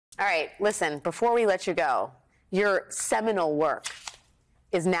All right, listen, before we let you go, your seminal work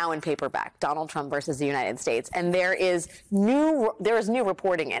is now in paperback, Donald Trump versus the United States, and there is new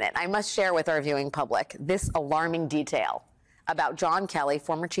reporting in it. I must share with our viewing public this alarming detail about John Kelly,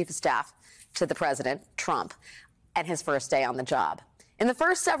 former chief of staff to the president, Trump, and his first day on the job. In the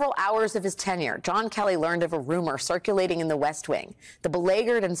first several hours of his tenure, John Kelly learned of a rumor circulating in the West Wing. The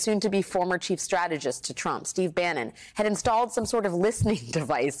beleaguered and soon-to-be former chief strategist to Trump, Steve Bannon, had installed some sort of listening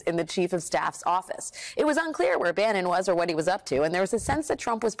device in the chief of staff's office. It was unclear where Bannon was or what he was up to, and there was a sense that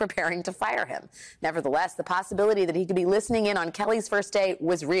Trump was preparing to fire him. Nevertheless, the possibility that he could be listening in on Kelly's first day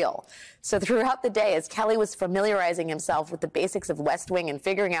was real. So throughout the day, as Kelly was familiarizing himself with the basics of West Wing and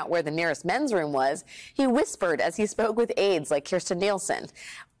figuring out where the nearest men's room was, he whispered as he spoke with aides like Kirsten Nielsen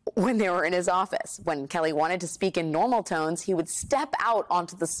when they were in his office. When Kelly wanted to speak in normal tones, he would step out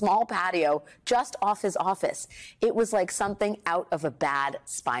onto the small patio just off his office. It was like something out of a bad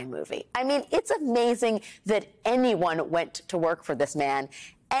spy movie. I mean, it's amazing that anyone went to work for this man.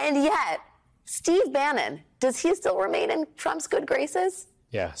 And yet, Steve Bannon, does he still remain in Trump's good graces?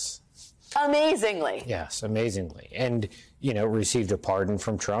 Yes. Amazingly. Yes, amazingly. And, you know, received a pardon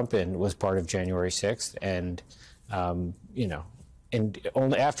from Trump and was part of January 6th. And, you know, and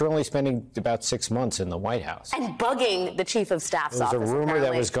after only spending about 6 months in the White House. And bugging the chief of staff's office. There was a rumor apparently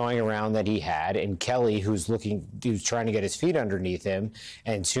that was going around that he had, and Kelly, who's trying to get his feet underneath him,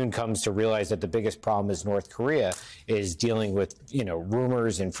 and soon comes to realize that the biggest problem is North Korea, is dealing with, you know,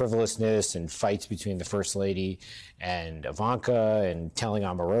 rumors and frivolousness and fights between the First Lady and Ivanka, and telling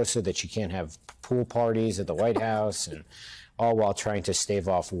Omarosa that she can't have pool parties at the White House, and all while trying to stave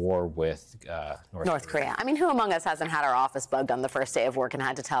off war with North Korea. I mean, who among us hasn't had our office bugged on the first day of work and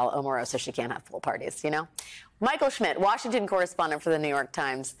had to tell Omarosa she can't have pool parties, you know? Michael Schmidt, Washington correspondent for the New York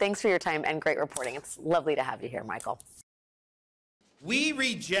Times. Thanks for your time and great reporting. It's lovely to have you here, Michael. We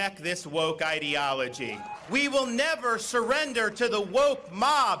reject this woke ideology. We will never surrender to the woke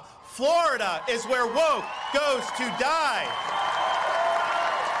mob. Florida is where woke goes to die.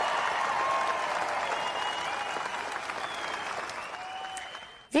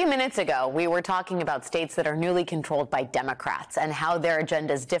 A few minutes ago, we were talking about states that are newly controlled by Democrats and how their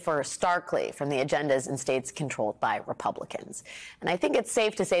agendas differ starkly from the agendas in states controlled by Republicans. And I think it's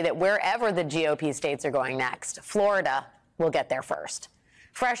safe to say that wherever the GOP states are going next, Florida will get there first.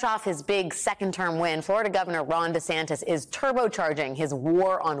 Fresh off his big second-term win, Florida Governor Ron DeSantis is turbocharging his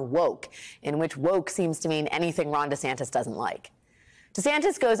war on woke, in which woke seems to mean anything Ron DeSantis doesn't like.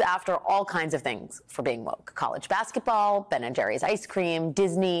 DeSantis goes after all kinds of things for being woke. College basketball, Ben & Jerry's ice cream,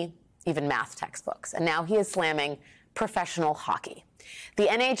 Disney, even math textbooks. And now he is slamming professional hockey. The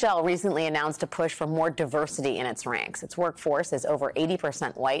NHL recently announced a push for more diversity in its ranks. Its workforce is over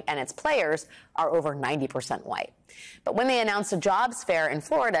 80% white, and its players are over 90% white. But when they announced a jobs fair in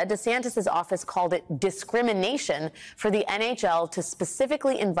Florida, DeSantis' office called it discrimination for the NHL to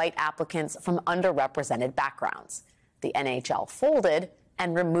specifically invite applicants from underrepresented backgrounds. The NHL folded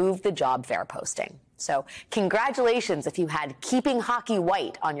and removed the job fair posting. So congratulations if you had keeping hockey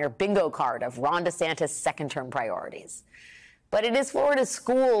white on your bingo card of Ron DeSantis' second-term priorities. But it is Florida's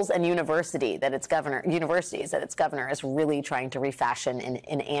schools and universities that its governor is really trying to refashion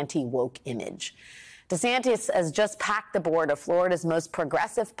an anti-woke image. DeSantis has just packed the board of Florida's most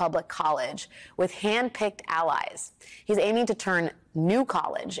progressive public college with hand-picked allies. He's aiming to turn New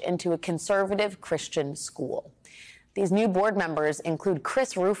College into a conservative Christian school. These new board members include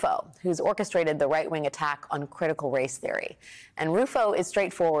Chris Rufo, who's orchestrated the right-wing attack on critical race theory. And Rufo is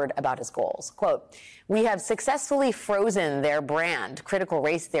straightforward about his goals. Quote, "We have successfully frozen their brand, critical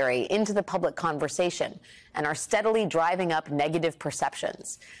race theory, into the public conversation and are steadily driving up negative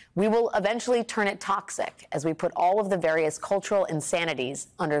perceptions. We will eventually turn it toxic as we put all of the various cultural insanities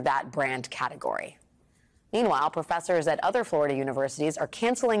under that brand category." Meanwhile, professors at other Florida universities are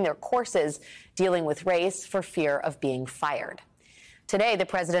canceling their courses dealing with race for fear of being fired. Today, the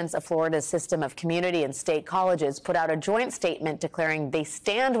presidents of Florida's system of community and state colleges put out a joint statement declaring they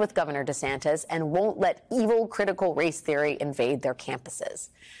stand with Governor DeSantis and won't let evil critical race theory invade their campuses.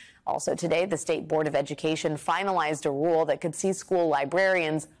 Also today, the State Board of Education finalized a rule that could see school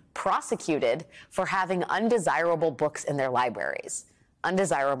librarians prosecuted for having undesirable books in their libraries.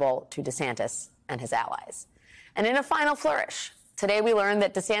 Undesirable to DeSantis and his allies. And in a final flourish, today we learned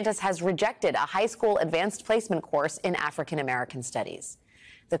that DeSantis has rejected a high school advanced placement course in African American studies.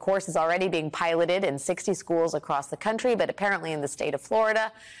 The course is already being piloted in 60 schools across the country, but apparently in the state of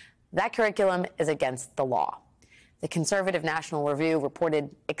Florida, that curriculum is against the law. The conservative National Review reported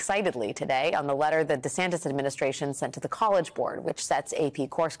excitedly today on the letter the DeSantis administration sent to the College Board, which sets AP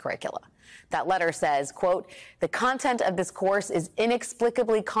course curricula. That letter says, quote, "The content of this course is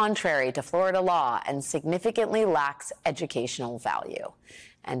inexplicably contrary to Florida law and significantly lacks educational value."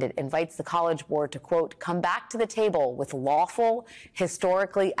 And it invites the College Board to, quote, "come back to the table with lawful,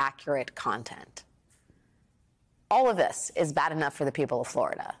 historically accurate content." All of this is bad enough for the people of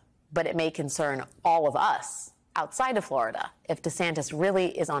Florida, but it may concern all of us outside of Florida if DeSantis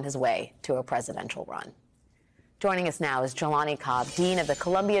really is on his way to a presidential run. Joining us now is Jelani Cobb, Dean of the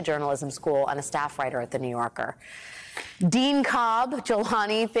Columbia Journalism School and a staff writer at The New Yorker. Dean Cobb,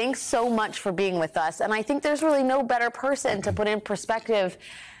 Jelani, thanks so much for being with us. And I think there's really no better person to put in perspective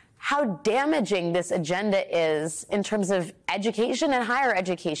how damaging this agenda is in terms of education and higher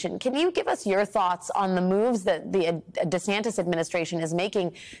education. Can you give us your thoughts on the moves that the DeSantis administration is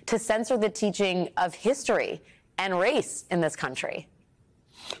making to censor the teaching of history and race in this country?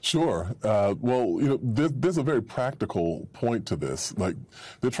 Sure. Well, there's a very practical point to this. Like,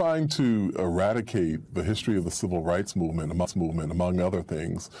 they're trying to eradicate the history of the civil rights movement, among other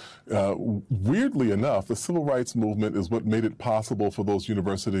things. Weirdly enough, the civil rights movement is what made it possible for those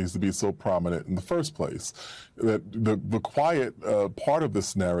universities to be so prominent in the first place. That the quiet part of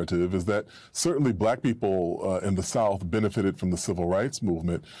this narrative is that certainly black people in the South benefited from the civil rights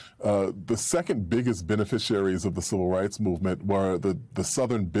movement. The second biggest beneficiaries of the civil rights movement were the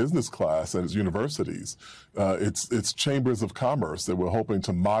Southern business class at its universities. It's chambers of commerce that were hoping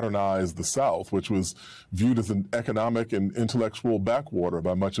to modernize the South, which was viewed as an economic and intellectual backwater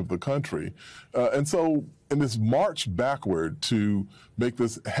by much of the country. And so in this march backward to make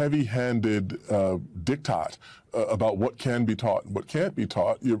this heavy-handed diktat about what can be taught and what can't be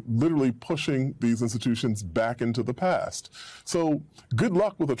taught, you're literally pushing these institutions back into the past. So good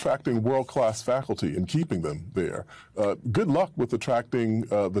luck with attracting world-class faculty and keeping them there. Good luck with attracting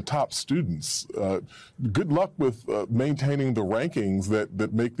the top students. Good luck with maintaining the rankings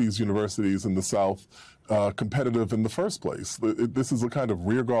that make these universities in the South competitive in the first place. This is a kind of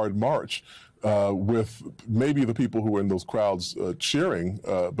rearguard march with maybe the people who are in those crowds cheering,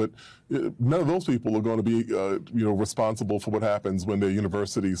 but none of those people are going to be, responsible for what happens when their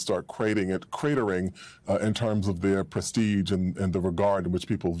universities start cratering in terms of their prestige and the regard in which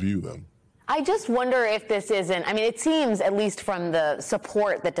people view them. I just wonder if this isn't, it seems, at least from the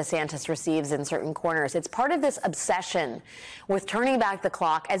support that DeSantis receives in certain corners, it's part of this obsession with turning back the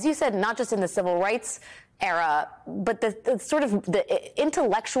clock, as you said, not just in the civil rights era, but the sort of the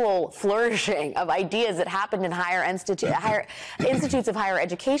intellectual flourishing of ideas that happened in higher institutes of higher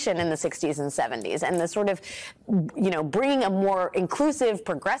education in the 60s and 70s, and the sort of, bringing a more inclusive,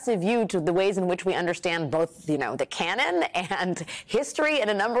 progressive view to the ways in which we understand both, the canon and history and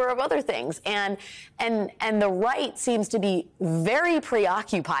a number of other things. And the right seems to be very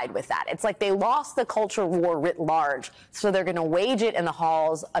preoccupied with that. It's like they lost the culture war writ large, so they're going to wage it in the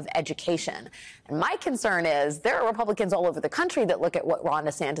halls of education. And my concern is there are Republicans all over the country that look at what Ron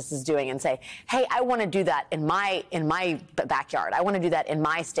DeSantis is doing and say, hey, I want to do that in my backyard. I want to do that in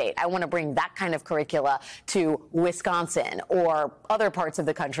my state. I want to bring that kind of curricula to Wisconsin or other parts of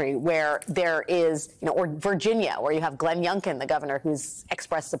the country where there is, or Virginia, where you have Glenn Youngkin, the governor, who's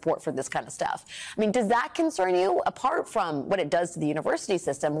expressed support for this kind of stuff. Does that concern you? Apart from what it does to the university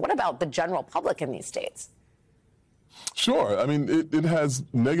system, what about the general public in these states? Sure. It has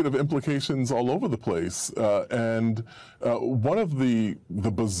negative implications all over the place. And one of the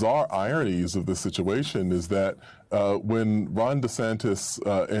bizarre ironies of this situation is that when Ron DeSantis,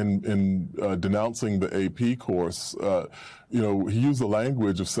 in denouncing the AP course, he used the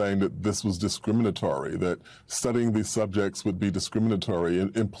language of saying that this was discriminatory, that studying these subjects would be discriminatory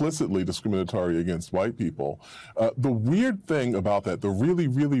and implicitly discriminatory against white people. The weird thing about that, the really,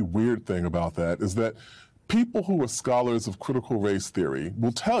 really weird thing about that is that people who are scholars of critical race theory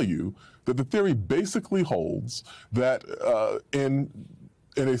will tell you that the theory basically holds that in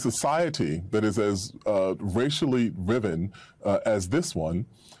a society that is as racially riven as this one,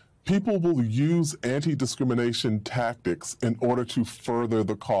 people will use anti-discrimination tactics in order to further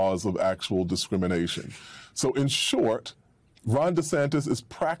the cause of actual discrimination. So in short, Ron DeSantis is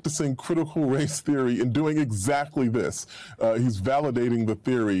practicing critical race theory and doing exactly this. He's validating the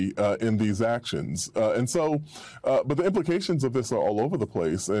theory in these actions. But the implications of this are all over the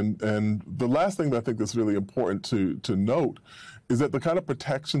place. And the last thing that I think that's really important to note is that the kind of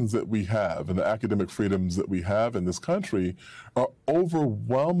protections that we have and the academic freedoms that we have in this country are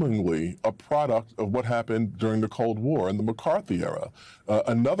overwhelmingly a product of what happened during the Cold War and the McCarthy era.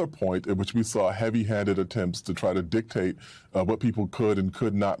 Another point at which we saw heavy-handed attempts to try to dictate what people could and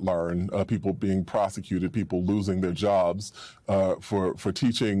could not learn, people being prosecuted, people losing their jobs for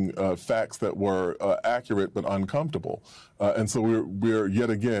teaching facts that were accurate but uncomfortable. And so we're yet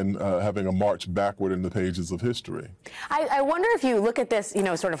again having a march backward in the pages of history. I wonder if you look at this, you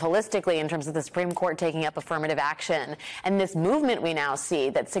know, sort of holistically in terms of the Supreme Court taking up affirmative action and this movement we now see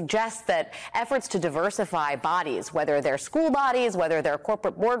that suggests that efforts to diversify bodies, whether they're school bodies, whether they're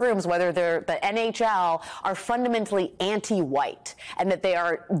corporate boardrooms, whether they're the NHL, are fundamentally anti-white and that they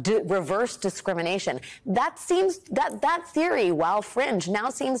are reverse discrimination. That seems that theory, while fringe, now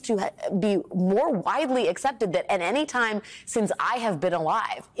seems to be more widely accepted that at any time since I have been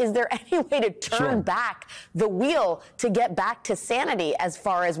alive. Is there any way to turn back the wheel to get back to sanity as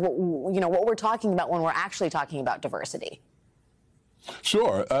far as what we're talking about when we're actually talking about diversity?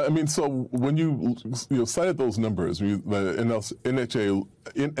 Sure. I mean, so when you cited those numbers, the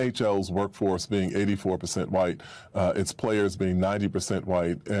NHL's workforce being 84% white, its players being 90%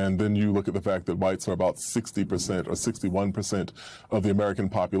 white, and then you look at the fact that whites are about 60% or 61% of the American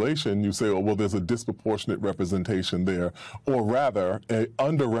population, you say, oh, well, there's a disproportionate representation there, or rather, a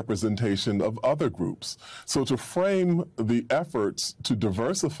underrepresentation of other groups. So to frame the efforts to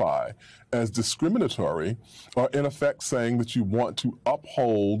diversify as discriminatory are in effect saying that you want to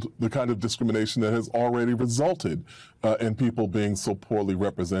uphold the kind of discrimination that has already resulted in people being so poorly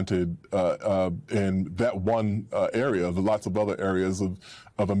represented in that one area. There are lots of other areas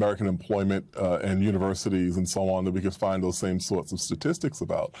of American employment and universities and so on that we can find those same sorts of statistics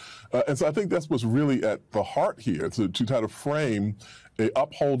about. And so I think that's what's really at the heart here, to try to frame a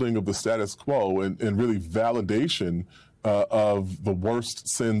upholding of the status quo and really validation of the worst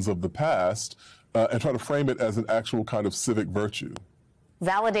sins of the past and try to frame it as an actual kind of civic virtue.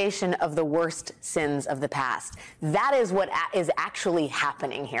 Validation of the worst sins of the past. That is what is actually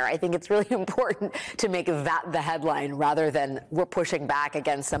happening here. I think it's really important to make that the headline rather than we're pushing back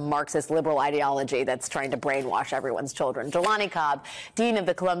against some Marxist liberal ideology that's trying to brainwash everyone's children. Jelani Cobb, Dean of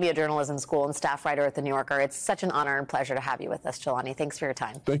the Columbia Journalism School and staff writer at The New Yorker. It's such an honor and pleasure to have you with us, Jelani. Thanks for your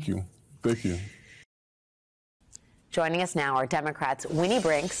time. Thank you. Thank you. Joining us now are Democrats Winnie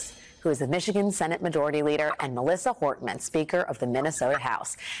Brinks, who is the Michigan Senate Majority Leader, and Melissa Hortman, Speaker of the Minnesota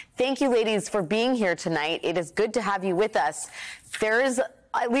House. Thank you, ladies, for being here tonight. It is good to have you with us. There is,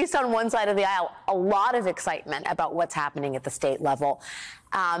 at least on one side of the aisle, a lot of excitement about what's happening at the state level.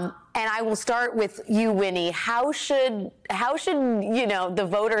 And I will start with you, Winnie. How should the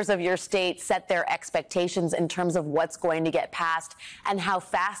voters of your state set their expectations in terms of what's going to get passed and how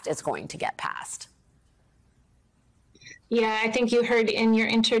fast it's going to get passed? Yeah, I think you heard in your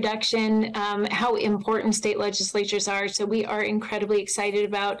introduction how important state legislatures are. So we are incredibly excited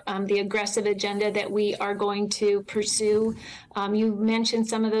about the aggressive agenda that we are going to pursue. You mentioned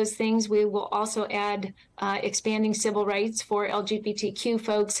some of those things. We will also add expanding civil rights for LGBTQ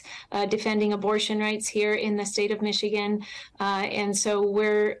folks, defending abortion rights here in the state of Michigan. And so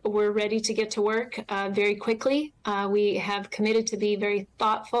we're ready to get to work very quickly. We have committed to be very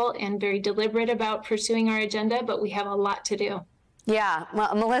thoughtful and very deliberate about pursuing our agenda, but we have a lot to do. Yeah,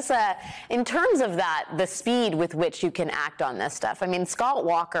 well, Melissa, in terms of that, the speed with which you can act on this stuff, I mean, Scott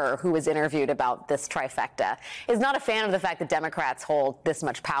Walker, who was interviewed about this trifecta, is not a fan of the fact that Democrats hold this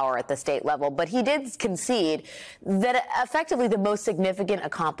much power at the state level, but he did concede that effectively the most significant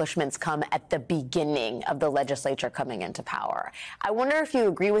accomplishments come at the beginning of the legislature coming into power. I wonder if you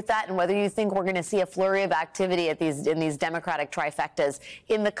agree with that and whether you think we're going to see a flurry of activity at in these Democratic trifectas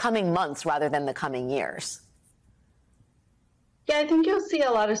in the coming months rather than the coming years. Yeah, I think you'll see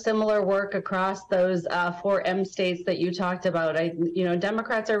a lot of similar work across those 4 M states that you talked about.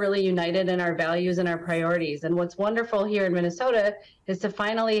 Democrats are really united in our values and our priorities. And what's wonderful here in Minnesota is to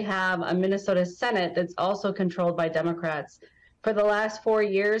finally have a Minnesota Senate that's also controlled by Democrats. For the last 4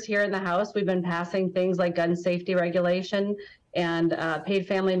 years here in the House, we've been passing things like gun safety regulation and paid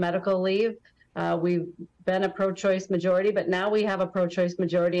family medical leave. We've been a pro-choice majority, but now we have a pro-choice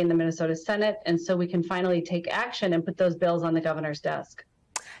majority in the Minnesota Senate, and so we can finally take action and put those bills on the governor's desk.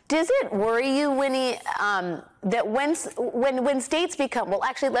 Does it worry you, Winnie, that when states become, well,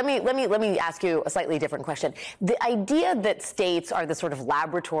 actually, let me ask you a slightly different question. The idea that states are the sort of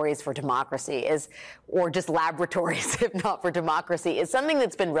laboratories for democracy or just laboratories, if not for democracy, is something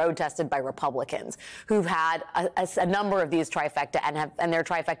that's been road tested by Republicans who've had a number of these trifecta and their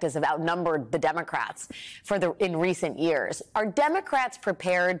trifectas have outnumbered the Democrats in recent years. Are Democrats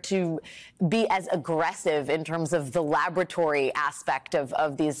prepared to be as aggressive in terms of the laboratory aspect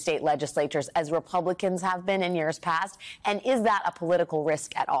of these state legislatures as Republicans have been in years past? And is that a political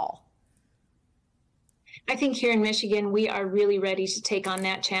risk at all? I think here in Michigan, we are really ready to take on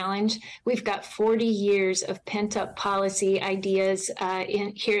that challenge. We've got 40 years of pent-up policy ideas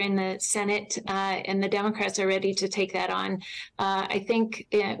here in the Senate, and the Democrats are ready to take that on. I think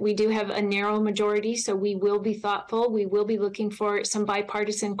we do have a narrow majority, so we will be thoughtful. We will be looking for some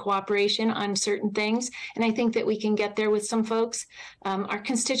bipartisan cooperation on certain things, and I think that we can get there with some folks. Our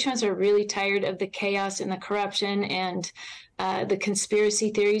constituents are really tired of the chaos and the corruption and the conspiracy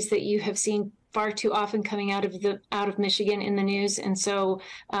theories that you have seen far too often coming out of Michigan in the news. And so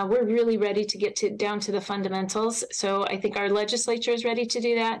we're really ready to get down to the fundamentals. So I think our legislature is ready to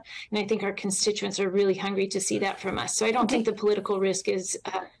do that. And I think our constituents are really hungry to see that from us. So I don't think the political risk is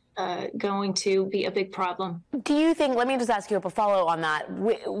going to be a big problem. Do you think, let me just ask you a follow on that.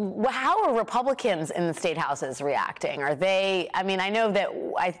 How are Republicans in the state houses reacting? Are they, I mean, I know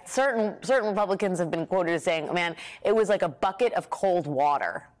that certain Republicans have been quoted as saying, man, it was like a bucket of cold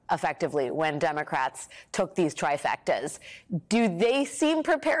water, effectively, when Democrats took these trifectas. Do they seem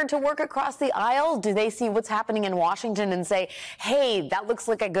prepared to work across the aisle? Do they see what's happening in Washington and say, hey, that looks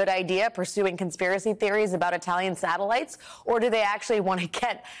like a good idea, pursuing conspiracy theories about Italian satellites? Or do they actually want to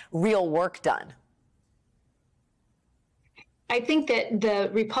get real work done? I think that the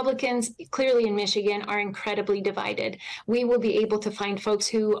Republicans, clearly in Michigan, are incredibly divided. We will be able to find folks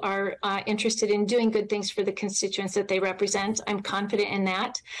who are interested in doing good things for the constituents that they represent. I'm confident in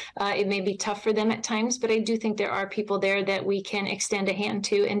that. It may be tough for them at times, but I do think there are people there that we can extend a hand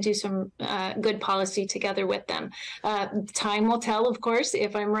to and do some good policy together with them. Time will tell, of course,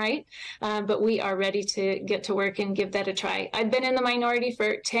 if I'm right, but we are ready to get to work and give that a try. I've been in the minority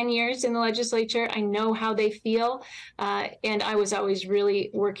for 10 years in the legislature. I know how they feel, and I was always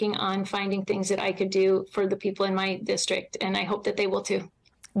really working on finding things that I could do for the people in my district, and I hope that they will too.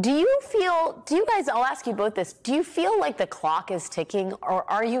 Do you guys, I'll ask you both this, do you feel like the clock is ticking, or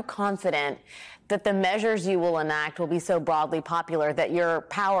are you confident that the measures you will enact will be so broadly popular that your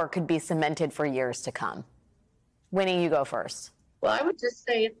power could be cemented for years to come? Winnie, you go first. Well, I would just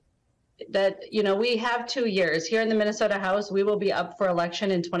say that, you know, we have 2 years here in the Minnesota House. We will be up for election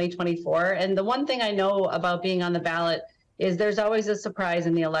in 2024. And the one thing I know about being on the ballot is there's always a surprise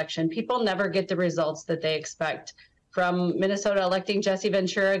in the election. People never get the results that they expect. From Minnesota electing Jesse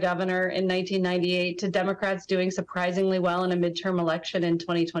Ventura governor in 1998 to Democrats doing surprisingly well in a midterm election in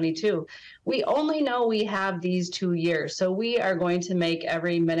 2022. We only know we have these 2 years, so we are going to make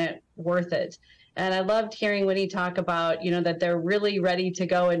every minute worth it. And I loved hearing Winnie talk about, you know, that they're really ready to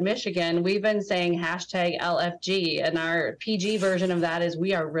go in Michigan. We've been saying hashtag LFG, and our PG version of that is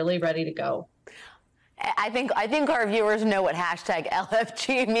we are really ready to go. I think our viewers know what hashtag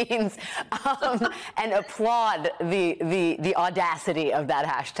LFG means, and applaud the audacity of that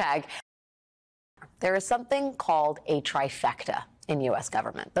hashtag. There is something called a trifecta in U.S.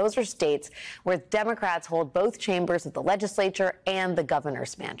 government. Those are states where Democrats hold both chambers of the legislature and the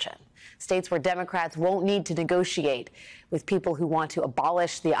governor's mansion. States where Democrats won't need to negotiate with people who want to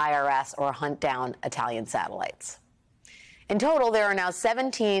abolish the IRS or hunt down Italian satellites. In total, there are now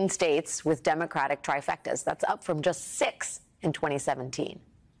 17 states with Democratic trifectas. That's up from just 6 in 2017.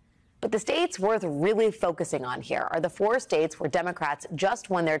 But the states worth really focusing on here are the 4 states where Democrats just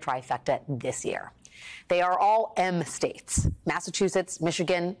won their trifecta this year. They are all M states: Massachusetts,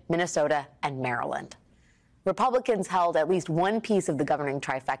 Michigan, Minnesota, and Maryland. Republicans held at least one piece of the governing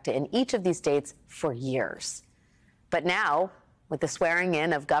trifecta in each of these states for years. But now, with the swearing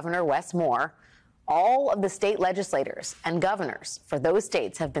in of Governor Wes Moore, all of the state legislators and governors for those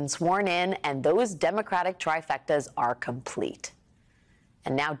states have been sworn in, and those Democratic trifectas are complete.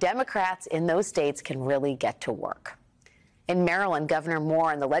 And now Democrats in those states can really get to work. In Maryland, Governor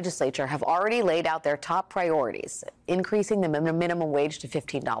Moore and the legislature have already laid out their top priorities: increasing the minimum wage to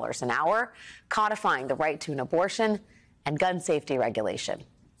 $15 an hour, codifying the right to an abortion, and gun safety regulation.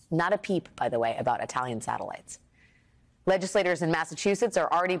 Not a peep, by the way, about Italian satellites. Legislators in Massachusetts are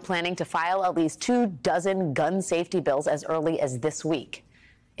already planning to file at least 24 gun safety bills as early as this week.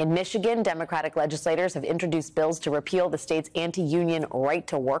 In Michigan, Democratic legislators have introduced bills to repeal the state's anti-union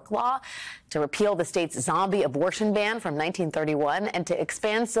right-to-work law, to repeal the state's zombie abortion ban from 1931, and to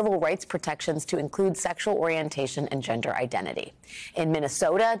expand civil rights protections to include sexual orientation and gender identity. In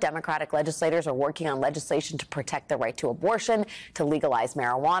Minnesota, Democratic legislators are working on legislation to protect the right to abortion, to legalize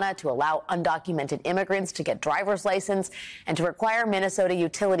marijuana, to allow undocumented immigrants to get driver's license, and to require Minnesota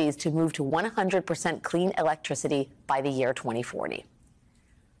utilities to move to 100% clean electricity by the year 2040.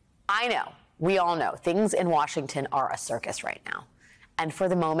 I know, we all know, things in Washington are a circus right now. And for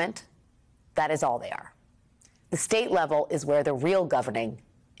the moment, that is all they are. The state level is where the real governing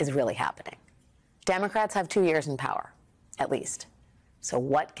is really happening. Democrats have 2 years in power, at least. So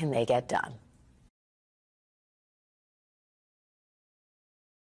what can they get done?